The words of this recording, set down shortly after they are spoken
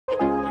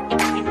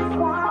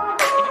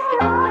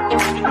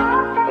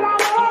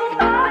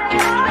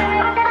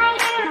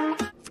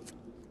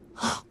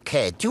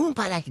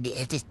Jumpa lagi di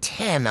edit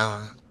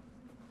channel.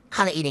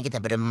 Kali ini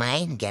kita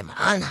bermain game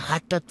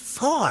Uncharted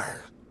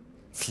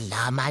 4.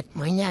 Selamat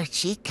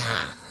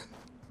menyaksikan.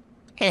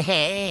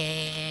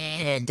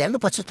 Hehehe. Jangan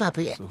lupa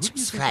subscribe.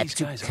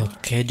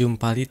 Oke,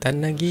 jumpa litan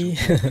lagi.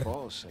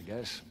 False, I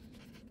guess.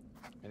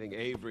 I think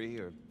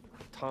Avery or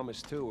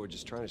Thomas too were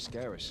just trying to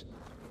scare us.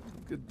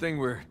 Good thing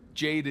we're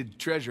jaded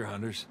treasure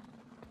hunters.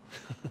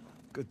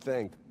 Good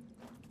thing.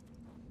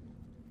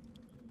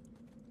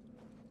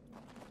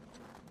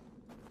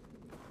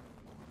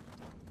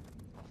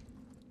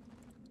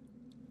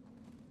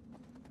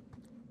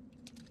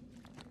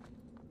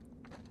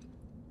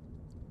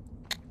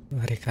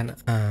 Mengerikan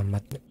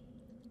amat.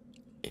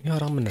 Ini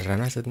orang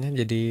beneran maksudnya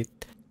jadi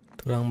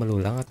tulang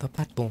melulang atau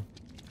patung?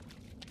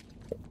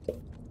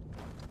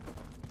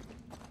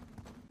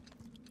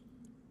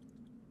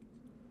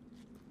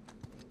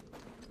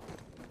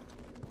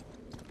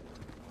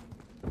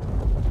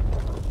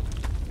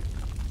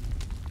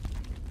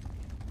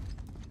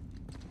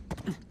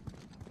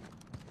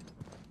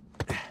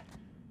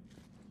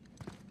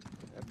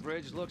 That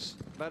bridge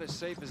looks about as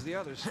safe as the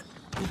others.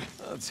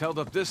 It's held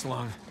up this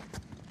long.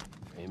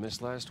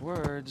 Famous last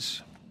words.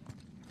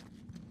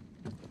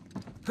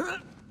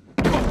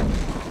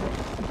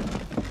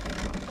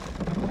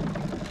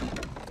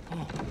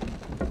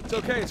 It's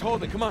okay, it's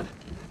holding, come on.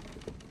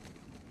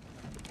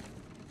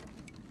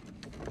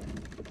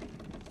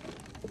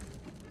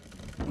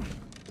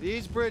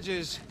 These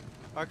bridges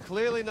are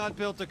clearly not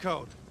built to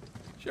code.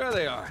 Sure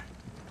they are.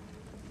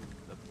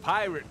 The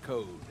pirate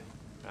code.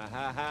 Ha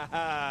ha ha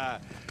ha.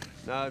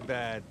 Not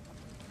bad.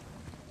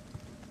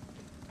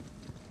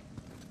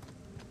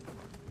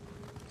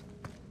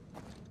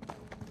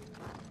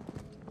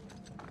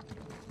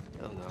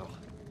 I don't know.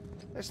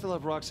 I still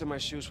have rocks in my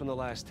shoes from the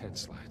last 10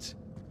 slides.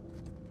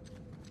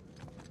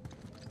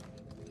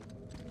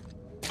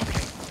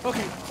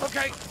 Okay,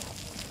 okay.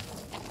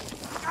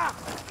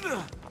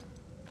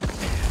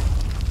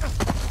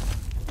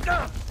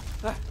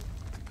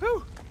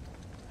 Whew.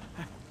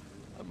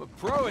 I'm a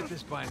pro at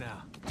this by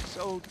now.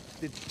 So,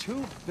 did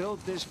two build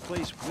this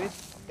place with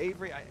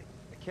Avery? I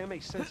can't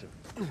make sense of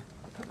it.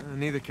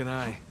 Neither can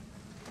I.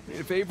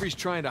 If Avery's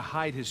trying to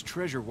hide his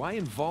treasure, why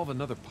involve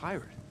another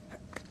pirate?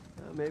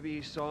 Maybe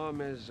he saw him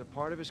as a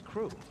part of his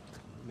crew.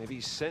 Maybe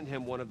he sent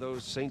him one of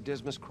those St.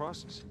 Dismas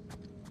crosses.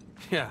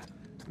 Yeah,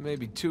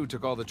 maybe two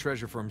took all the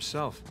treasure for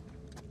himself.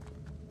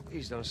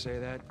 Please don't say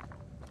that.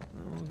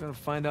 Well, we're gonna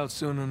find out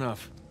soon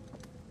enough.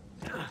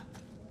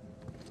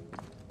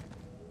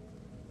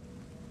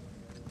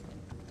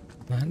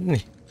 Mana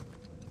nih?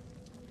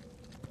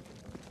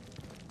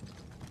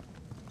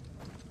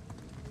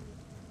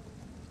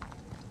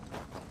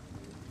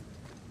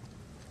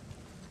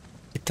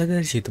 Kita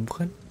dari situ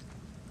bukan?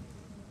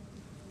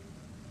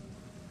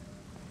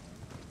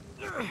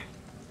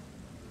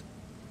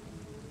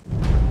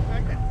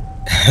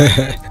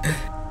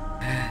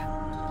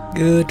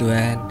 Good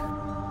one.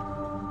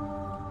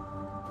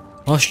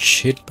 Oh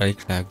shit,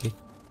 balik lagi.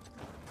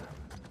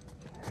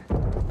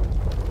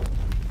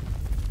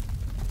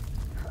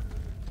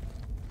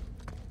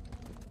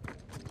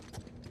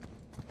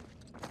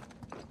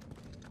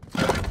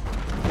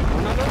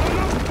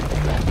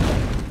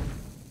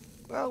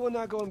 Well, we're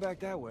not going back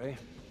that way.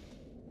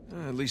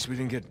 At least we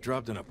didn't get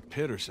dropped in a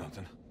pit or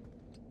something.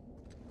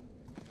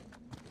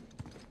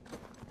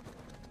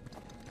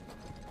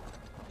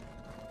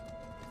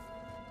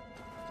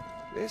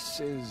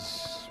 This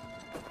is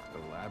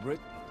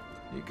elaborate.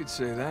 You could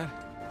say that.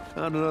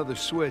 Found another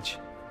switch.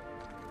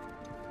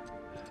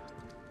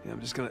 Yeah, I'm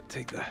just gonna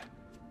take the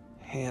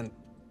hand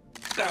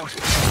out.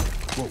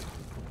 Whoa.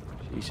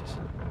 Jesus.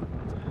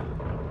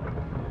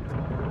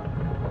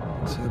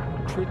 It's a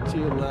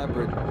pretty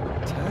elaborate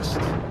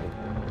test.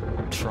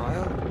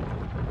 Trial?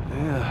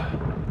 Yeah.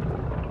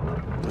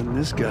 And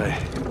this guy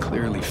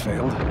clearly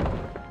failed.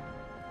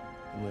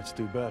 Let's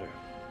do better.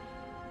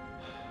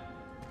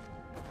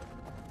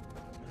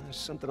 There's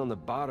something on the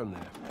bottom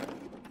there.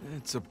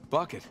 It's a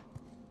bucket.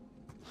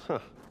 Huh.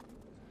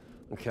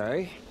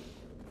 Okay.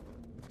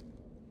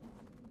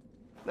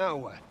 Now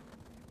what?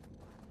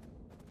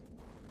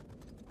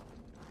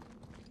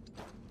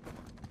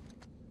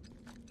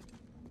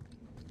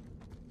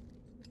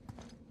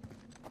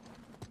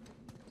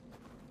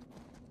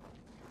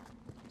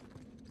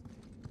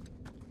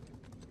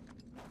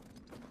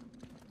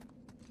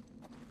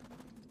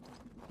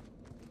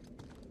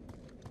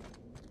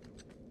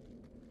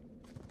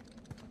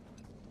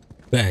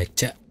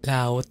 Baca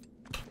laut.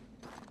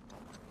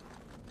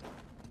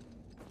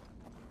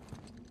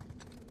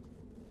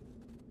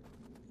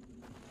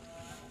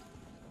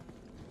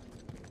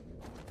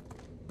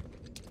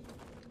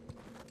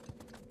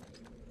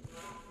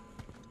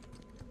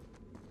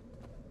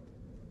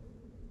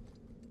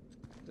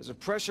 There's a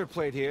pressure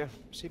plate here.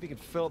 See if you can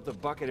fill up the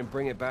bucket and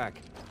bring it back.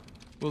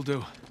 Will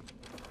do.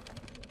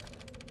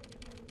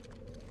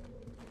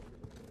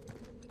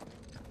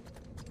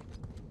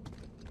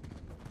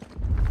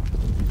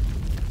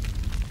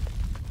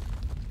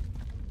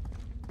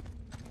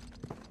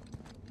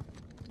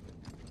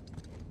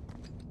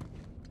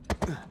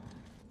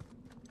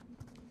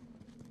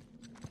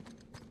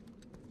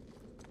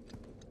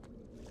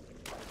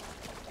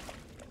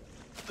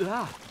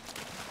 Ah.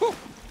 Whew.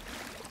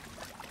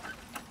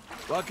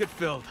 Bucket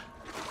filled.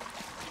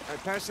 All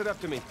right, pass it up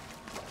to me.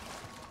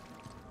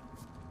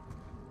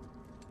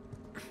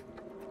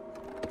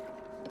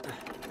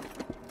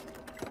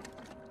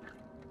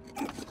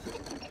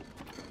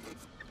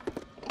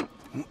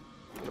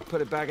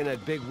 Put it back in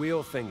that big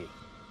wheel thingy.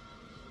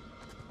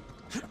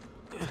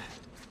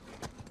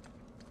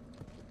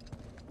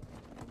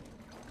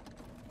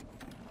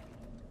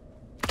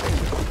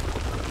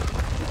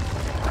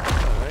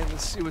 Alright,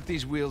 let's see what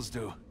these wheels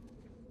do.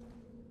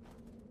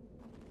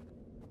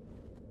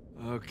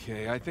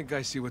 Okay, I think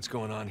I see what's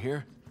going on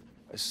here.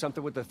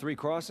 Something with the 3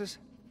 crosses?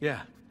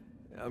 Yeah.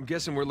 I'm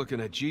guessing we're looking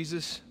at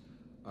Jesus,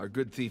 our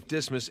good thief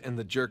Dismas, and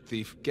the jerk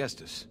thief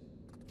Gestus.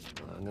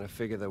 I'm gonna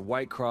figure the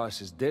white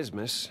cross is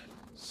Dismas.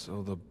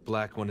 So the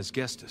black one is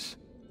Gestus.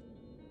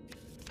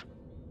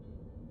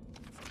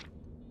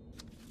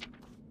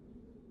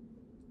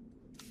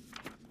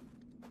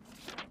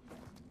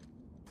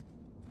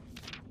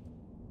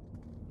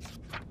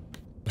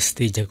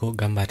 Mesti jago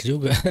gambar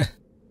juga.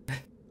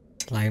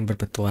 Selain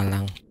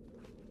berpetualang.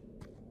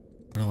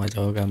 Kalau nggak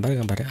jago gambar,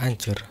 gambarnya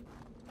hancur.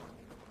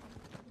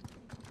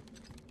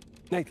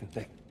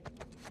 Nathan,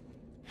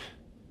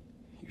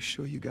 you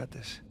sure you got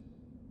this?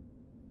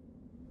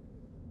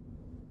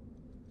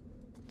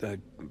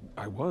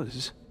 I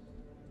was.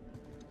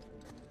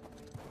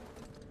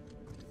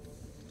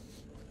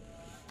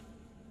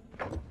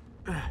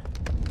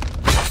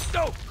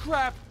 Oh,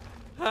 crap!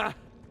 Huh.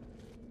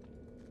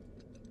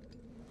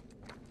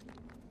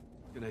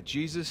 Looking at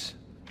Jesus,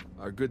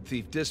 our good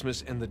thief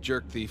Dismas, and the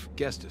jerk thief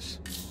Gestus.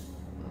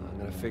 I'm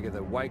gonna figure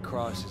the white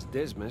cross is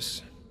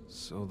Dismas.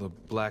 So the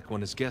black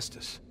one is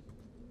Gestus.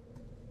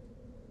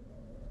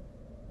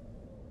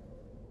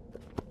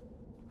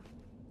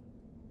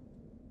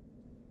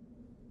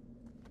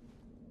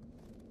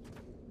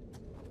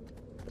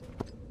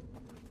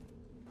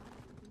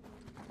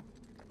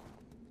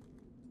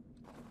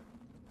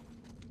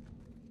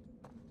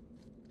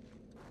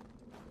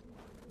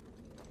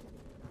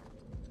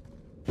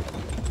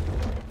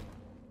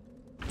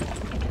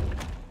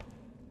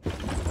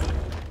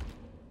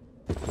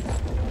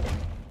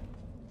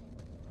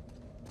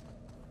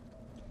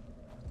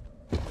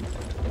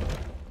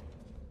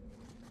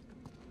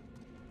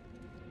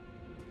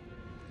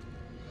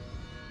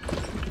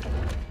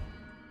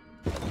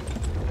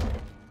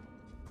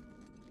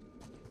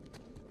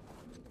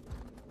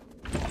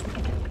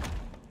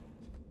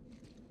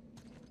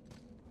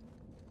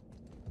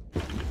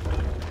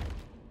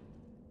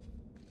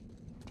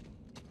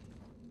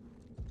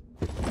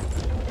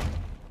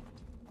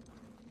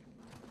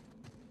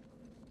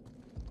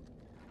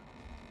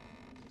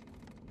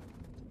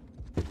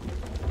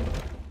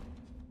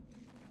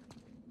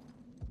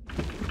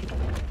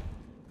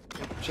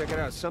 Check it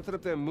out. Something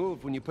up there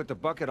moved when you put the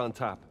bucket on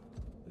top.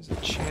 There's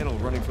a channel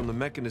running from the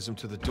mechanism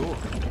to the door.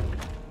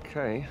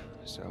 Okay,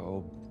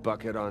 so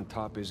bucket on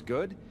top is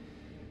good.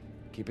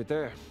 Keep it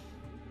there.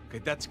 Okay,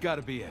 that's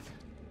gotta be it.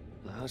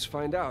 Well, let's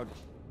find out.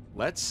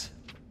 Let's?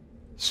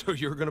 So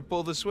you're gonna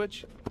pull the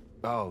switch?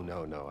 Oh,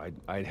 no.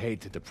 I'd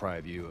hate to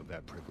deprive you of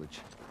that privilege.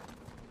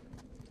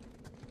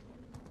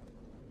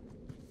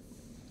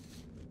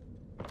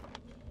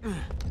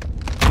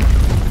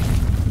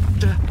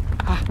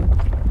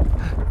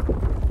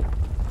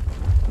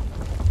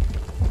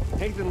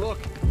 Nathan, look.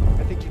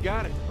 I think you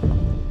got it.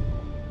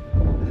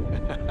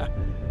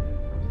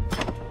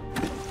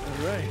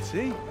 All right,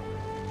 see?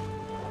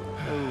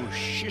 Oh,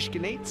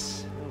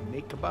 shishkinates. Oh,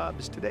 make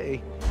kebabs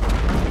today.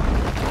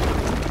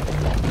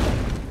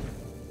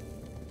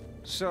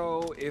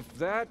 So, if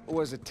that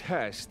was a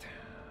test,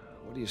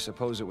 what do you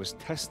suppose it was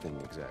testing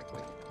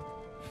exactly?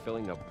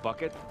 Filling a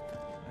bucket?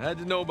 I had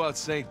to know about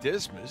St.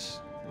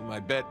 Dismas, whom I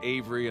bet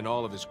Avery and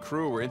all of his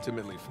crew were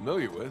intimately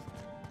familiar with.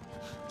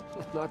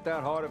 Not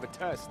that hard of a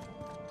test.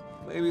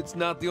 Maybe it's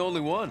not the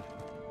only one.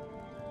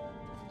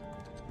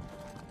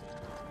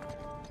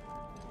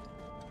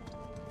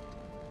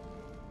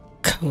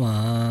 Come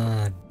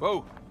on.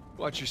 Whoa,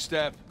 watch your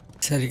step.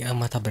 Sering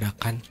amat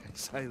tabrakan.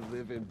 As I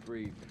live and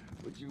breathe.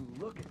 Would you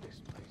look at this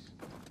place?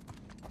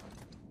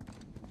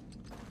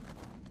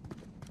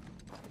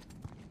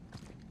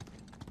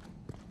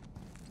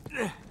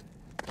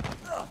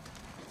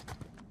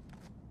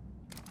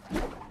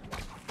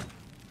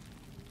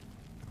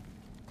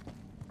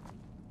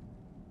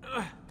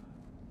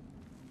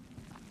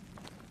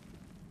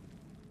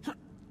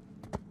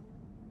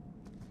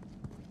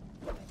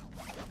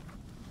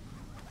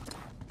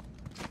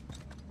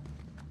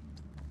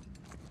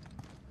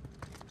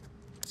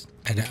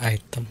 Ada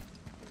item.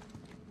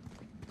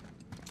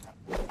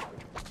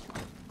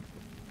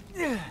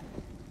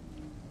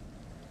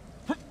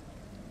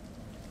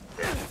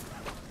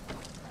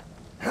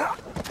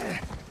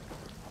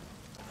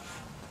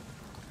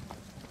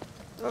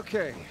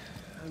 Okay,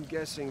 I'm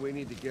guessing we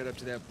need to get up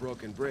to that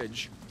broken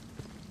bridge.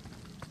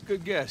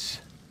 Good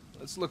guess.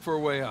 Let's look for a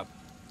way up.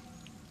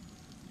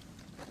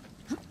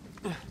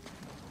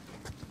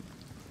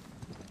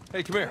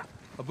 Hey, come here.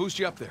 I'll boost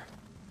you up there.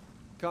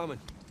 Coming.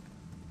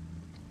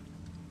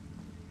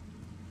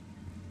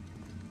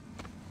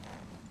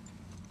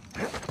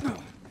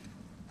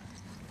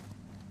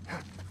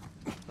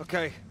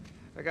 Okay,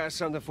 I got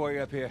something for you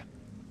up here.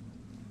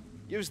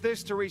 Use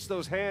this to reach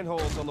those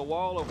handholds on the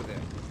wall over there.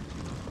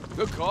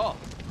 Good call.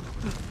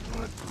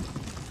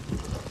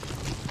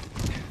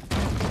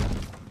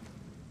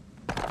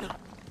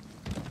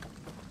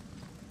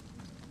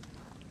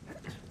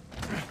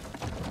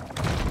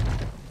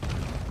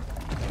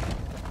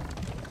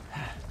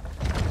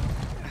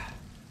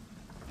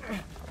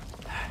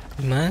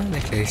 Gimana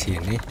naik dari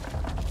sini?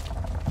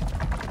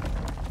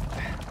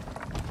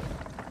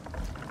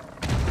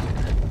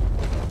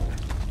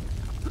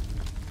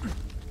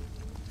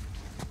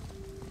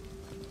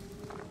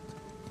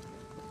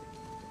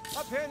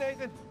 Up here,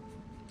 Nathan.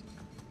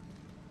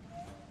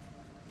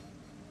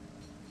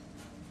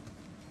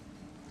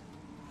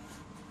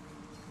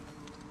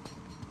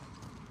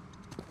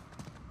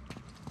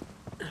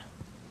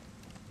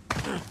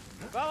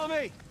 Follow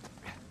me.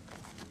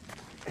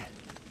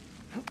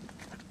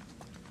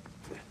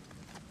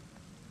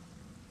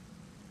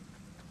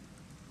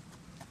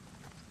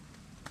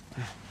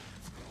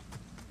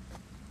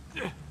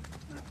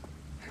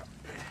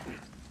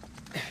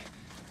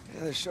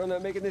 They're sure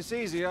not making this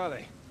easy, are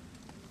they?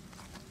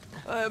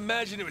 I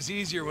imagine it was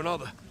easier when all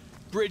the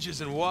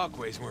bridges and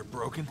walkways weren't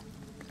broken.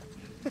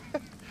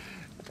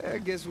 I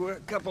guess we're a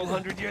couple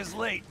hundred years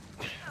late.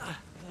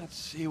 Let's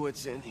see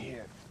what's in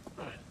here.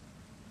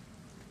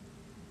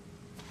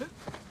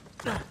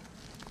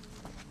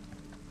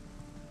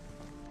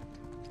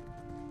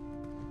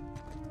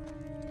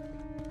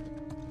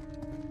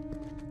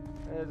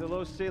 There's a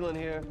low ceiling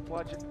here.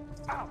 Watch it.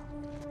 Ow!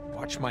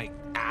 Watch my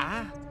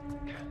Can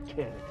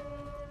it?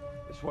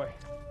 This way.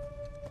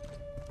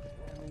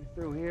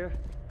 Through here.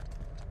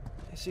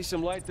 I see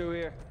some light through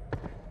here.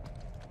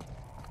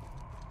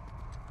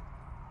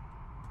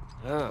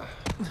 Ah,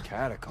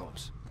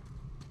 catacombs.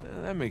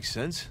 That makes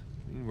sense.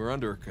 I mean, we're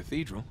under a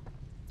cathedral.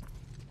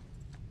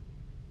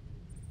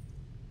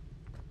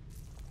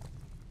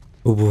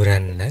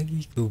 Kuburan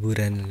lagi,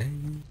 kuburan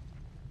lagi.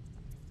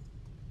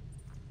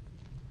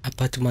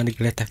 Apa cuma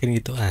digeletakin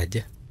gitu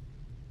aja?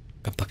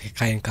 Gak pakai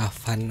kain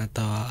kafan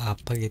atau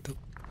apa gitu?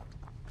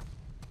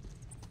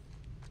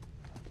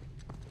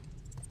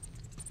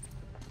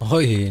 Oh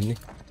ini.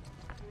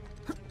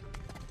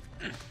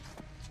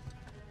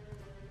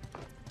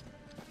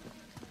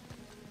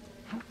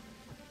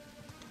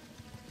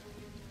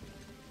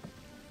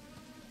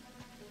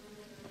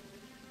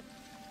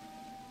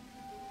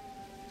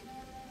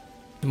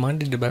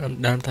 Emang di dalam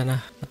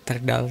tanah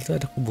terdal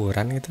tuh ada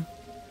kuburan gitu?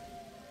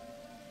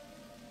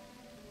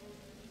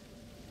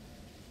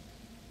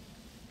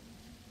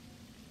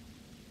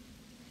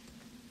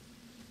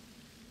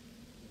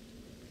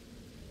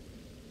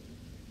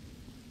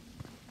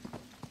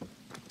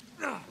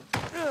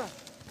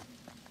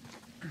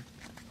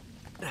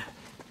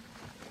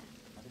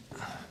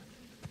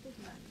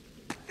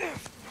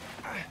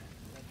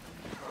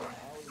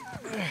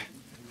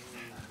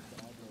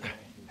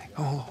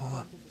 Hold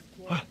on.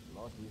 What?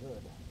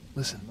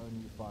 Listen.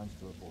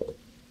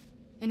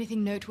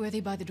 Anything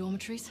noteworthy by the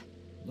dormitories?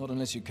 Not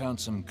unless you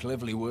count some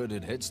cleverly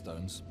worded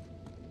headstones.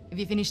 Have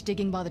you finished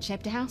digging by the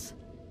chapter house?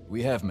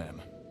 We have, ma'am.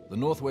 The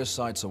northwest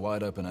sites are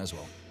wide open as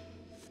well.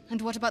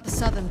 And what about the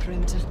southern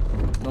perimeter?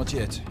 Not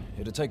yet.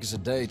 It'll take us a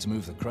day to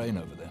move the crane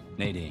over there.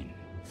 Nadine.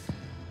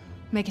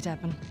 Make it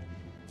happen.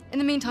 In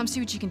the meantime,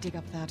 see what you can dig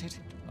up without it.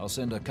 I'll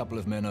send a couple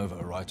of men over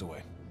right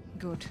away.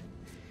 Good.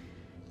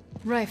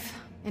 Rafe,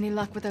 any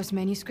luck with those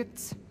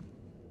manuscripts?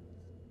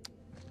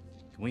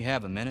 Can we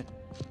have a minute?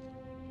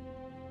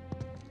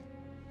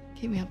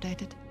 Keep me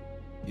updated.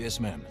 Yes,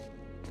 ma'am.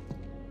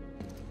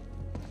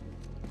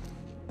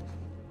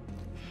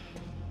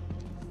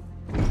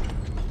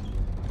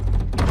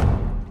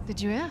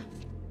 Did you hear?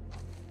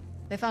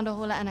 They found a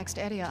whole annexed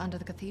area under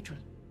the cathedral.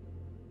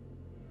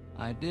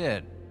 I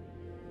did.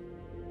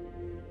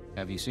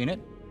 Have you seen it?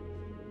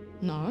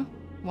 No?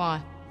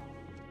 Why?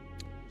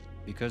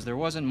 Because there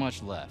wasn't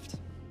much left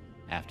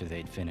after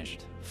they'd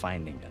finished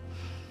finding it.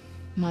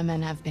 My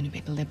men have been a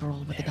bit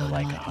liberal with the They're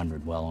like dynamite.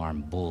 100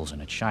 well-armed bulls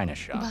in a china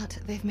shop. But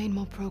they've made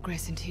more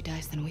progress in 2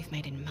 days than we've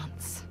made in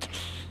months.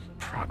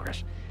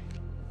 Progress.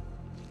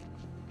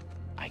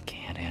 I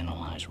can't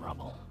analyze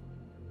rubble.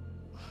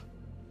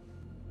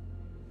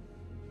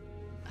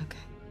 Okay.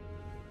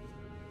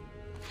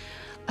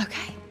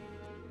 Okay.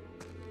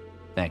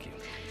 Thank you.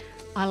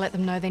 I'll let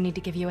them know they need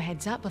to give you a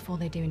heads up before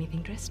they do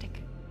anything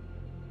drastic.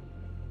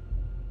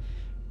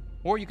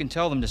 Or you can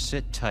tell them to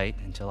sit tight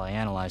until I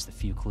analyze the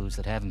few clues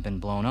that haven't been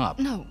blown up.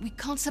 No, we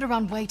can't sit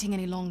around waiting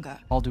any longer.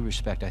 All due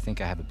respect, I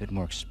think I have a bit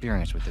more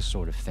experience with this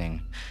sort of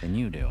thing than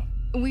you do.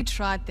 We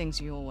tried things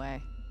your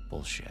way.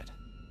 Bullshit.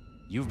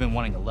 You've been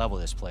wanting to level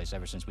this place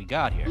ever since we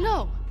got here.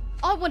 No!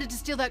 I wanted to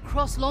steal that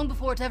cross long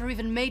before it ever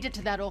even made it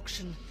to that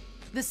auction.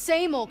 The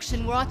same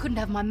auction where I couldn't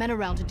have my men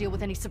around to deal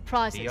with any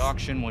surprises. The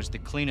auction was the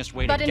cleanest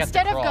way to But get the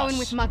instead of cross. going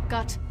with my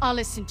gut, I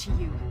listened to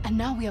you. And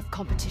now we have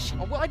competition.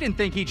 Oh, well, I didn't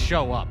think he'd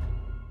show up.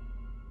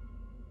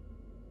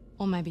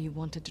 Or maybe you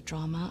wanted to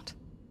draw him out.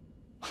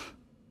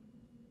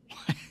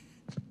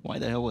 Why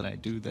the hell would I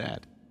do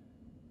that?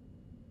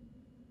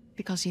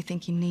 Because you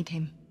think you need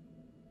him.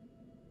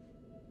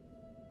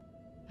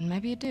 And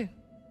maybe you do.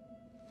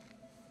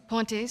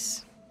 Point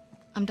is,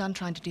 I'm done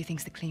trying to do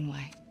things the clean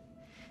way.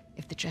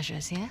 If the treasure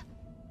is here,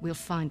 we'll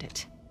find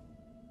it.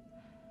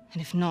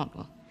 And if not,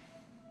 well...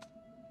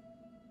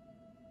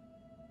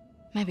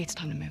 maybe it's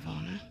time to move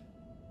on, huh?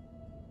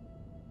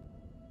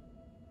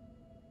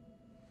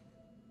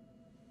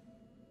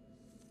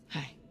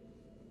 Hey.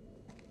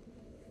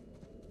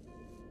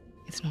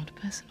 It's not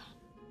personal.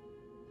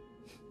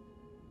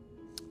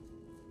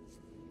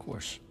 Of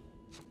course.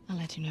 I'll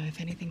let you know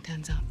if anything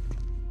turns up.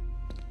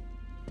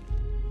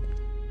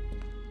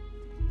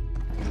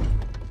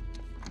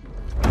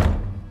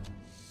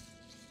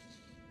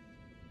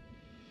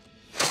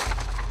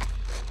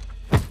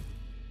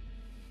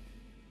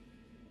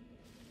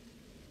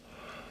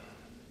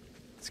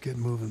 Let's get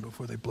moving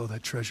before they blow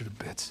that treasure to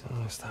bits.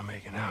 Oh, stop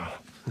making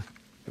out.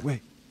 Hey,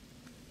 wait.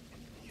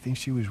 You think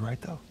she was right,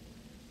 though?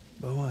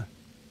 About what?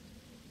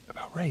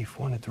 About Rafe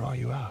wanting to draw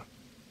you out.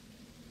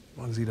 As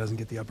long as he doesn't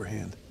get the upper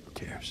hand, who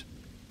cares?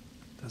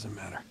 Doesn't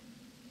matter.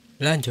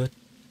 Lanjut.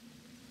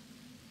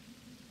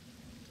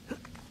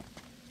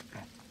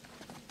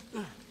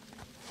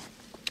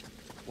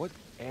 What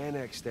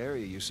annexed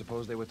area you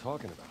suppose they were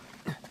talking about?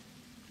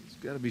 There's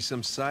got to be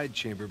some side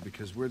chamber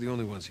because we're the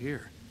only ones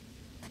here.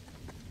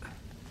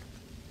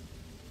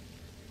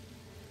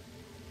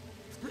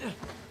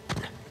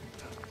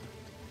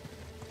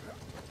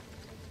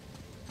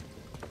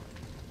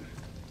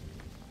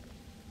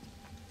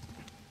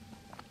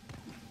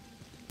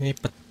 Ini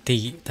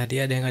peti.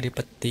 Tadi ada yang nggak di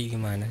peti,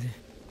 gimana sih?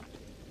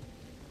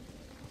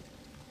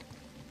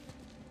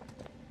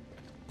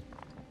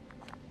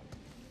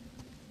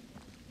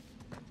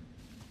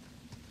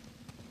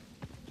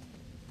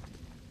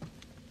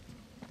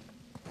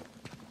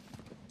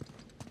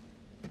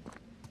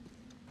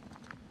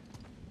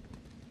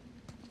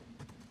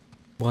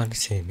 Bukan di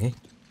sini.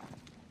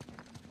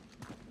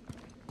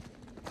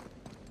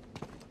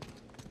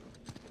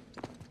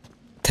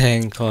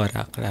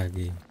 Tengkorak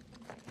lagi.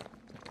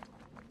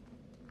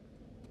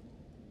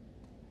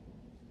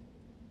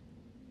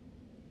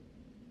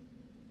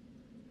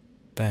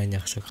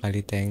 Banyak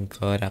sekali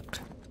tengkorak.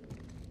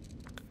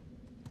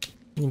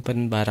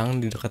 Nyimpen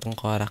barang di dekat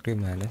tengkorak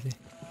gimana sih?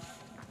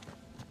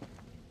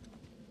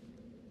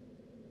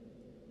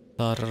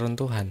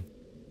 Reruntuhan.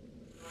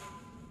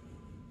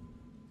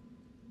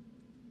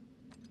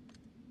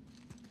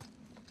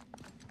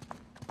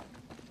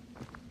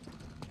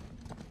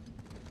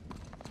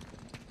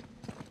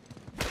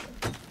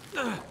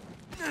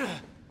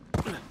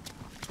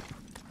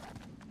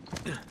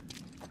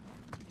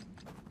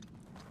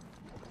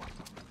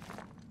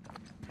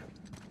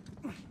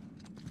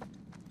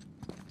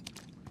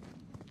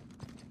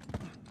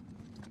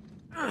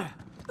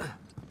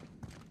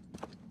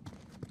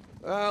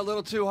 A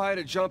little too high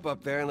to jump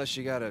up there unless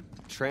you got a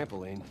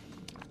trampoline.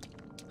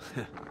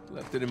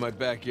 Left it in my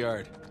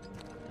backyard.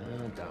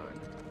 Oh,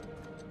 darn.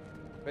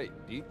 Hey,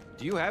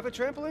 do you have a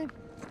trampoline?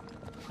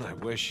 I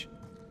wish.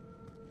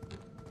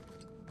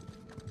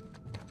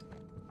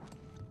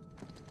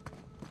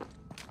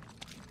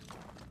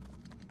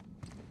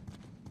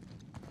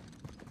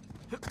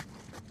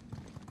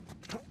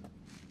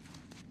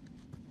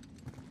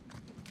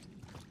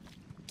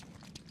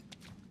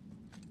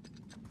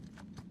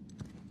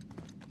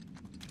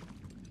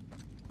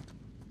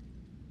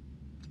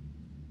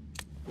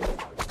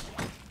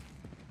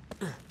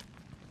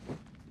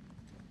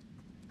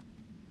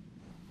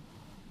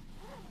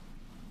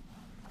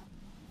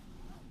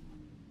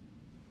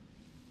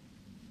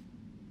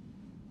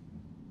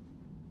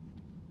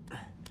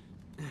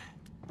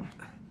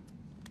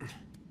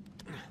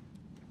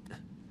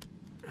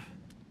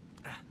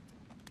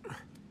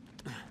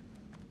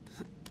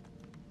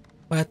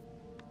 What?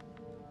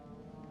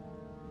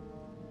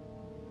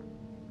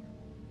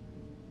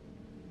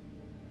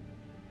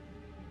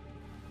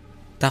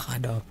 Tak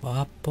ada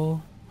apa-apa.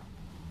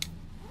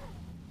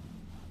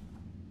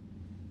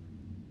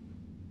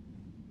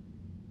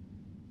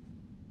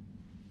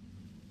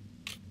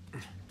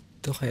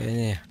 Itu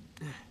kayaknya ya.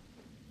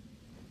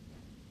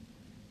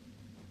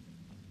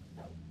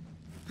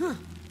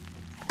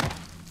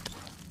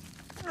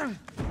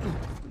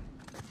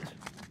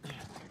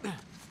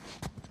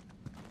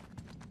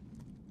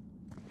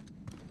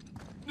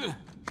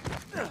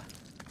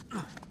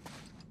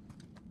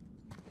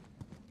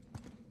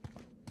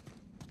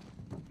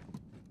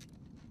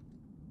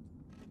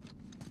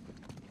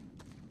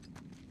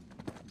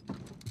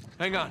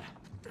 Hang on.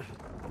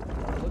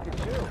 Look at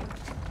you.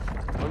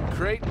 One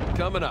crate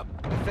coming up.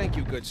 Thank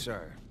you, good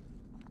sir.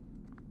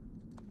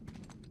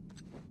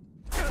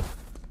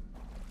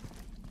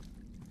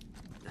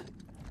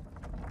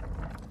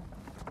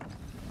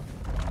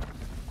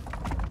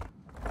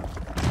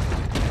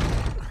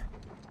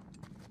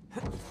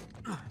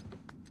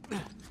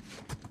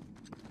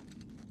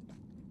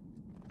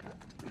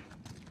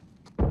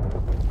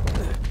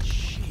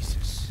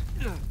 Jesus.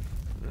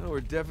 Well,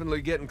 we're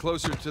definitely getting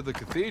closer to the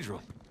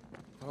cathedral.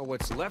 Or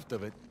what's left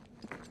of it.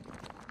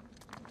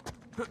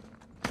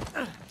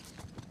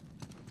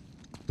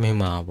 May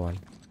mabon.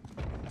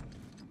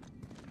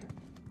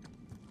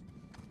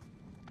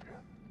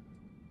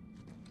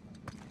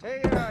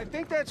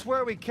 think that's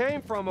where we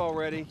came from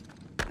already.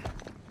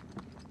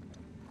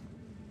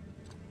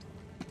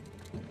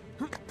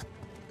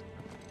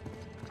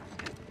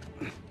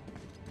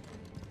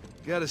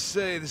 Gotta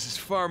say, this is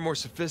far more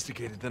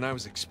sophisticated than I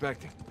was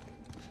expecting.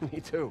 Me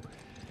too.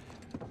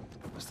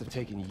 Must have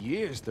taken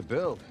years to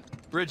build.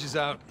 Bridge is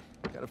out.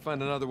 Gotta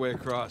find another way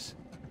across.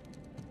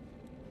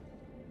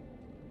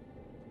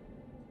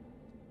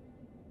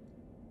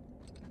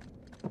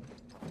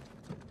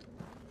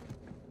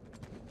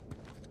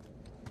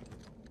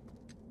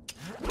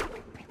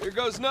 Here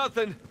goes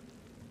nothing.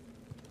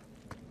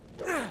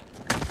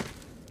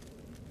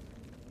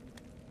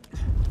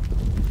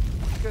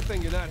 Good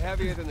thing you're not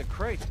heavier than the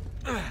crate.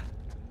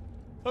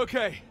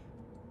 Okay.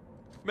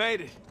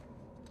 Made it.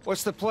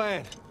 What's the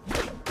plan?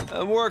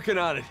 I'm working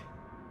on it.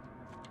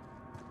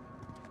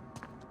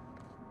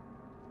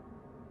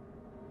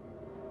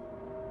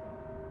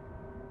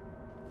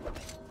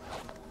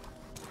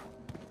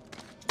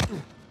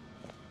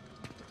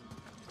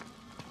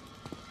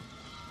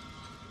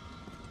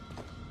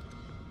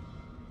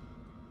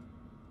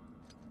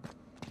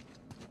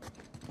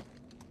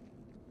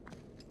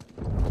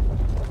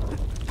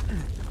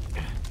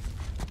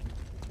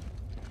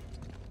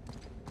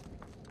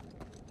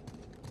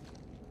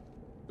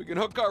 We can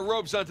hook our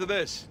ropes onto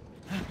this.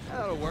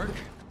 That'll work.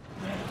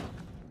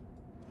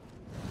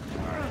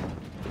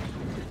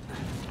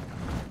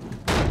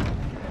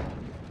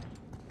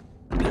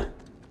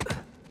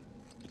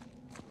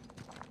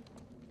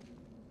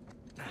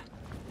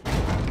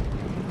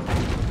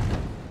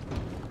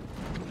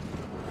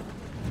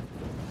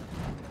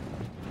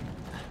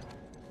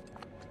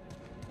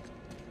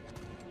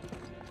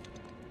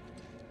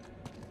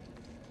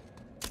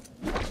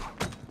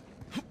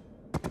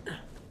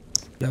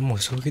 Ada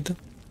musuh gitu.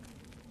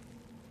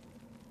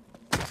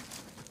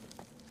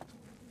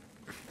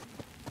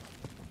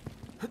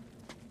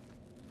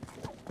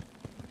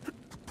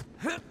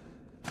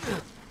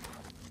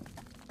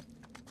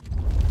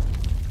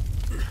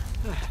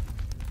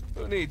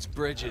 Who needs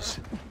bridges?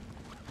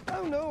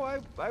 I don't know.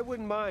 I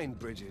wouldn't mind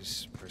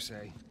bridges, per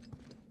se.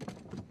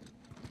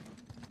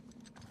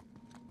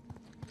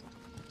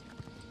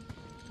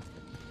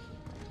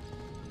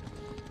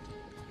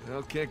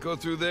 Well, can't go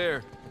through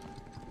there.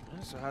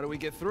 So how do we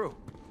get through?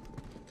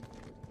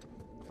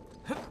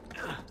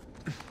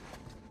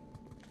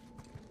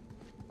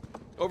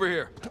 Over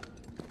here.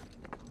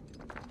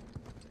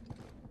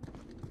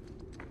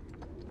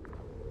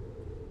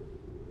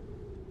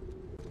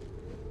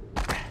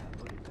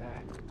 Look at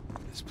that.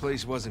 This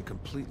place wasn't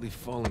completely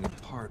falling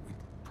apart. We'd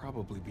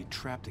probably be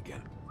trapped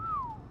again.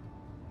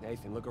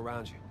 Nathan, look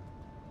around you.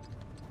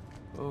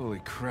 Holy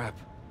crap.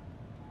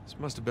 This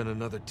must have been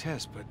another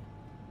test, but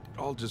it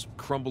all just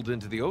crumbled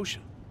into the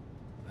ocean.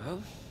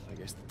 Well, I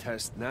guess the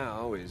test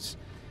now is...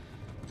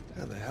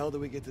 how the hell do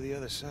we get to the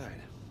other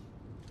side?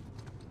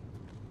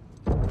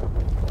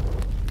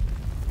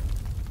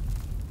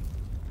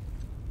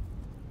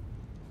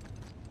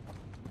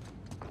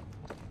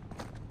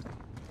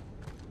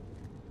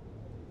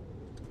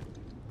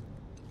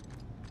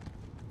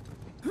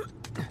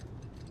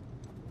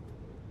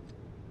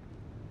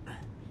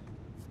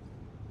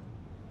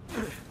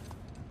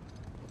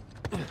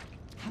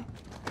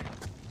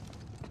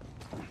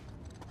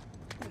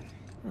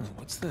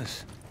 What's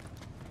this?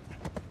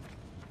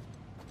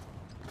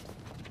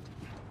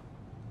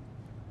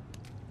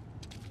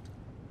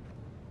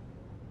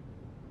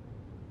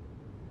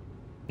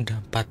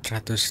 Udah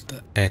 300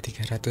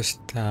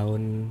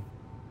 tahun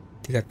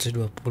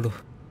 322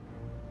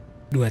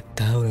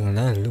 tahun yang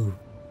lalu.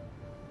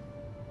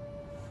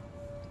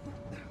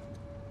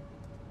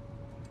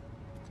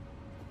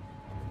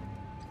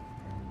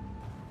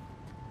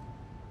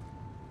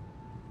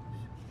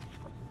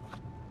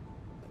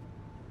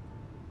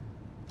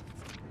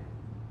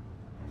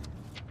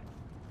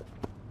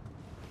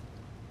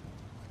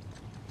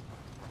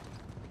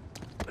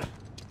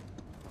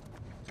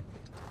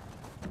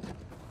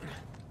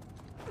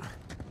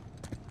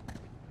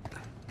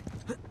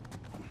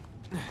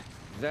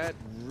 That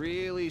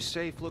really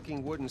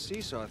safe-looking wooden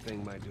seesaw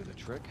thing might do the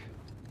trick.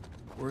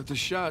 Worth a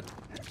shot.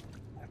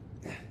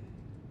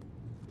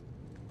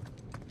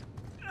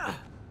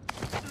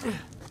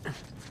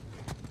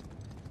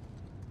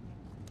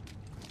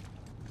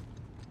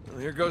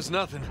 Well, here goes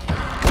nothing.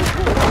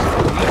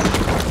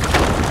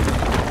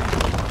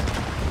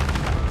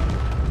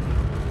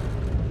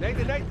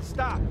 Nathan,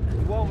 stop!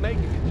 You won't make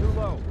it. You're too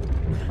low.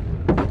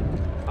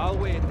 I'll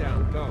weigh it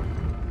down. Go.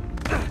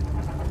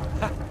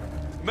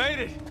 Made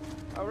it!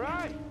 All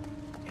right.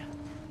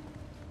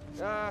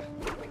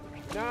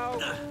 Now,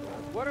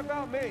 what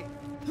about me?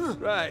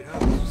 Right,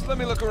 just let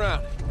me look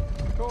around.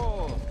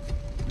 Cool.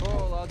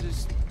 Cool, I'll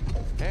just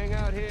hang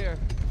out here.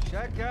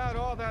 Check out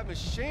all that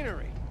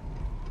machinery.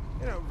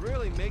 You know, it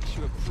really makes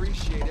you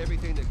appreciate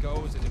everything that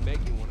goes into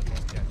making one of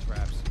these death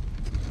traps.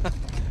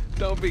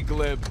 Don't be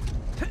glib.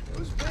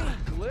 Who's being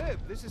glib?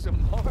 This is a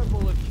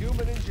marvel of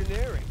human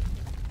engineering.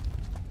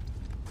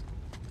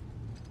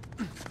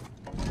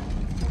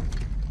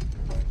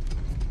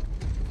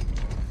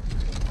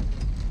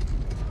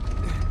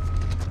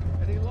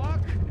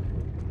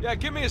 Yeah,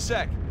 give me a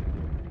sec.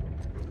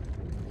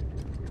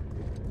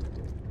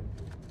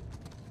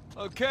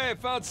 Okay, I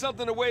found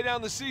something to weigh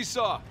down the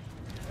seesaw.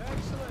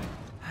 Excellent.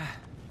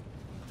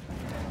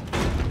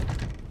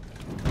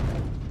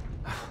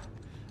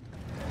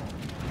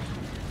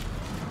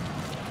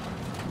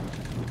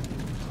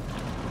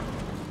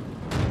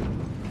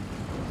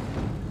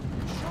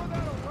 Sure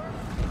that'll work?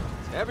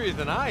 It's heavier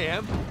than I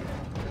am.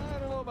 I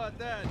don't know about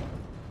that.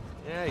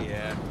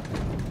 Yeah.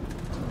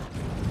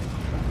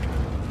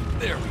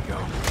 There we go.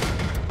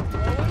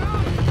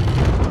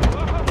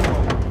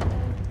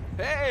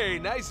 Hey,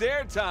 nice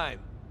airtime.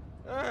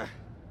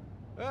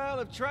 Well,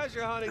 if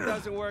treasure hunting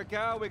doesn't work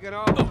out, we can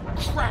all... Oh,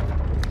 crap!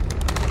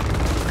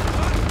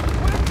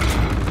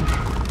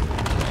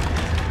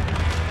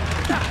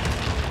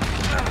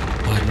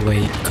 One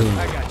way go.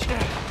 I got you.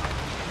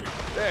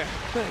 There,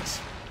 thanks.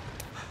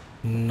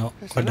 No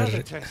There's order.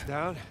 another test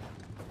down.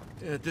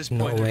 At this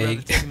No point, I'd way.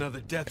 rather take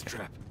another death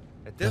trap.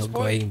 At this No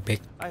point, going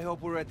back. I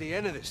hope we're at the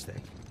end of this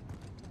thing.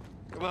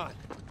 Come on.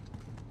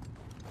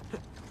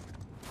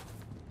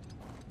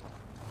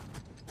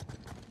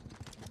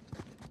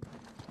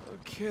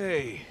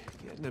 Okay,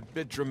 getting a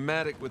bit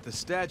dramatic with the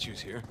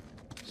statues here.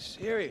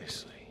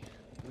 Seriously,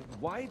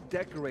 why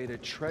decorate a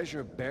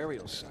treasure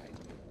burial site?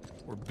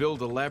 Or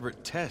build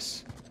elaborate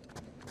tests.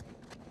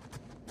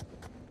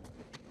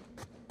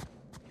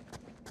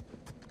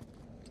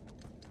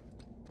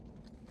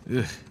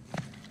 Ugh.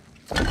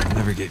 I'll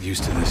never get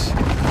used to this.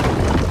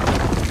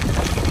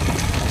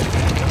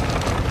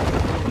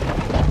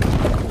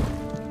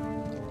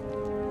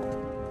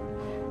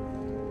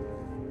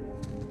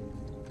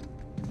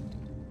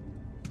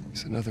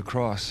 It's another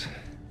cross.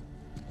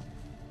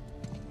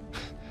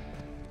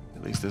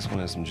 At least this one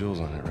has some jewels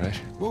on it, right?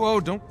 Whoa,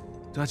 don't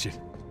touch it.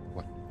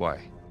 What?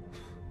 Why?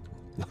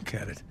 Look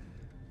at it.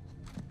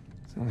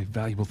 It's the only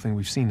valuable thing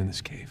we've seen in this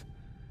cave.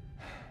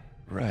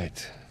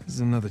 Right. This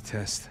is another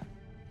test.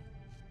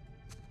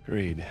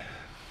 Agreed.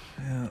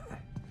 Yeah.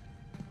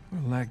 Or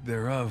lack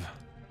thereof.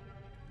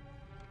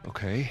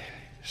 Okay,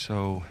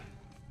 so...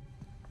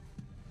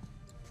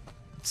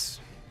 It's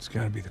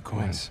gotta be the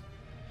coins.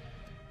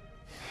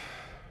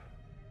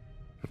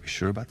 Are we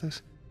sure about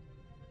this?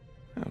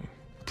 I'm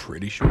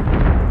pretty sure.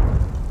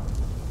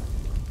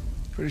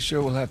 Pretty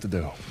sure we'll have to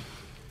do.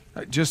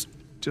 Just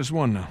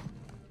one now.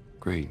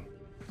 Agreed.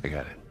 I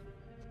got it.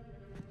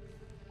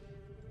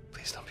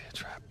 Please don't be a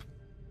trap.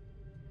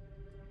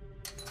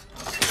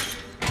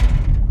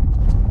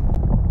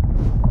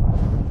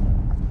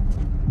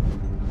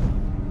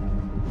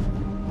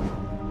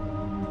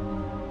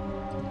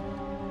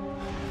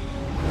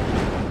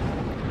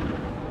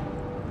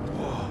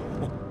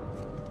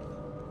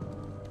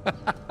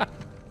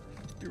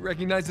 You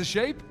recognize the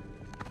shape?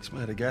 It's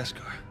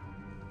Madagascar.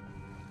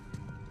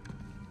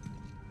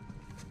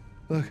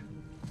 Look.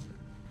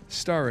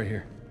 Star right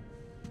here.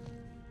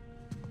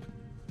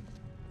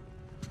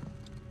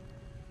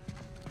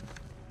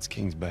 It's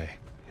King's Bay.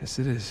 Yes,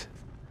 it is.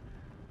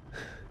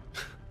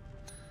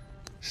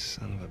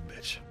 Son of a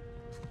bitch.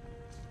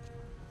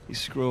 He's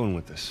screwing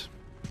with us.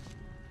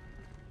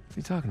 What are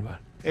you talking about?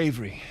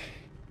 Avery,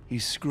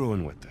 he's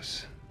screwing with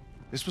us.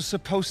 This was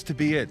supposed to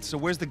be it, so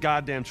where's the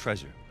goddamn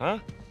treasure, huh?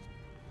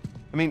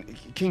 I mean,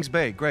 King's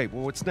Bay, great.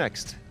 Well, what's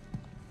next?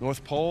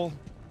 North Pole?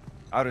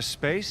 Outer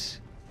space?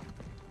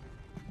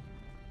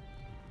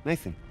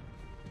 Nathan.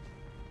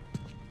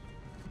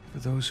 For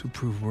those who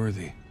prove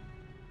worthy,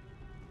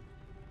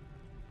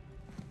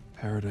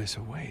 paradise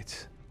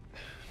awaits.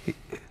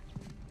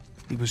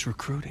 He was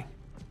recruiting.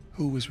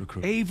 Who was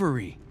recruiting?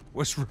 Avery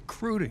was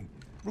recruiting.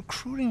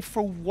 Recruiting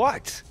for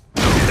what?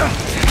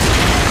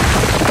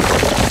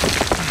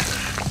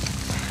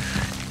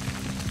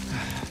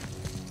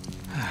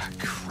 Ah,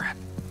 crap.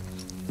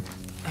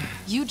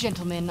 You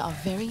gentlemen are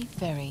very,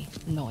 very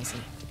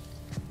noisy.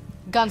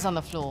 Guns on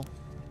the floor.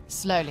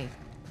 Slowly.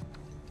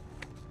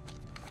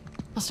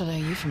 Must have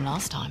known you from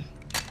last time.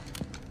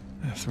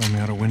 Throwing me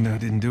out a window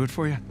didn't do it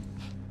for you?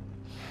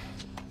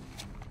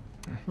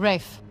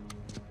 Rafe.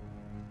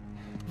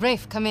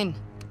 Rafe, come in.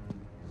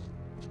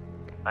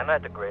 I'm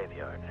at the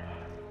graveyard.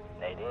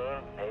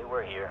 Nadine, hey,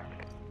 we're here.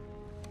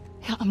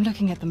 Yeah, I'm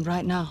looking at them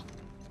right now.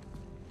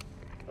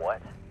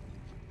 What?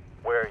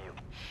 Where are you?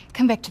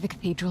 Come back to the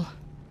cathedral.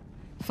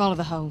 Follow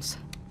the holes.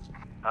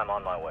 I'm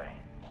on my way.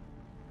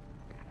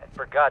 And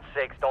for God's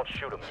sakes, don't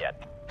shoot him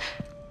yet.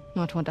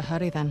 Not want to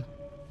hurry then.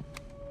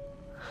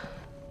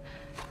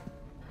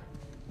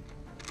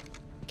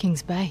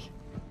 King's Bay.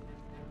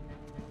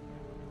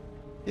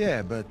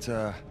 Yeah, but,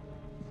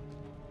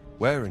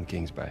 where in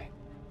King's Bay?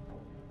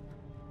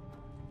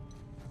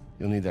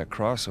 You'll need that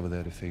cross over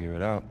there to figure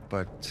it out,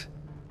 but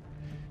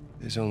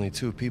there's only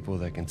 2 people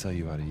that can tell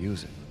you how to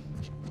use it.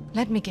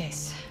 Let me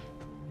guess.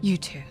 You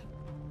two.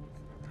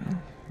 I'm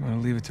gonna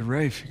leave it to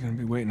Rafe. You're gonna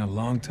be waiting a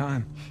long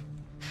time.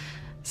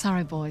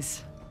 Sorry,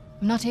 boys.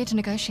 I'm not here to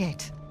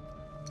negotiate.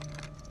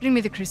 Bring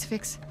me the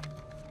crucifix.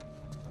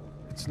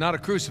 It's not a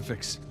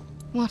crucifix.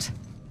 What?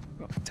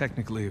 Well,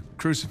 technically, a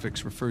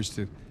crucifix refers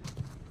to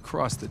a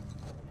cross that...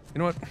 You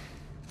know what?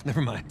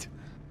 Never mind.